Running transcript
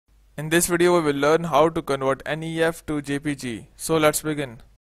In this video we will learn how to convert NEF to JPG. So let's begin.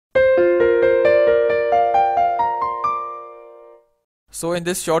 So in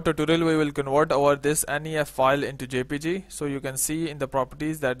this short tutorial we will convert this NEF file into JPG. So you can see in the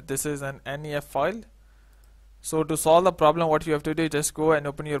properties that this is an NEF file. So to solve the problem, what you have to do is just go and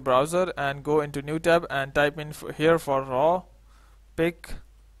open your browser and go into new tab and type in here for raw pic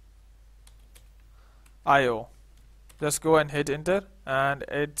IO. Just go and hit enter and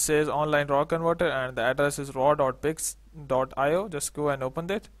it says online raw converter and the address is raw.pics.io. Just go and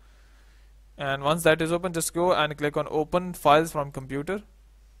open it, and once that is open, just go and click on open files from computer.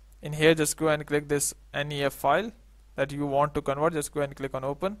 In here just go and click this NEF file that you want to convert. Just go and click on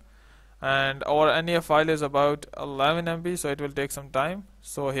open, and our NEF file is about 11 MB, so it will take some time.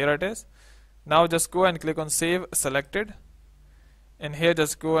 So here it is. Now just go and click on save selected. In here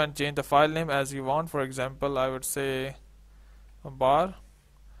just go and change the file name as you want. For example, I would say a bar,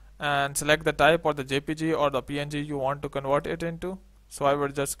 and select the type or the JPG or the PNG you want to convert it into. So I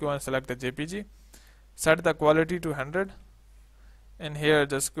would just go and select the JPG. Set the quality to 100. In here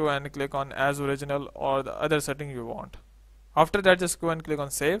just go and click on as original or the other setting you want. After that just go and click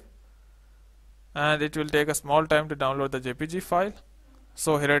on save, and it will take a small time to download the JPG file.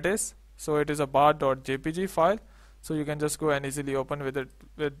 So here it is. So it is a bar.jpg file. So you can just go and easily open with it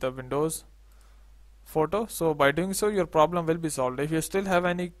with the Windows photo. So by doing so your problem will be solved. If you still have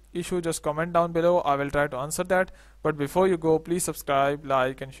any issue, just comment down below. I will try to answer that. But before you go, please subscribe,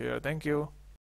 like and share. Thank you.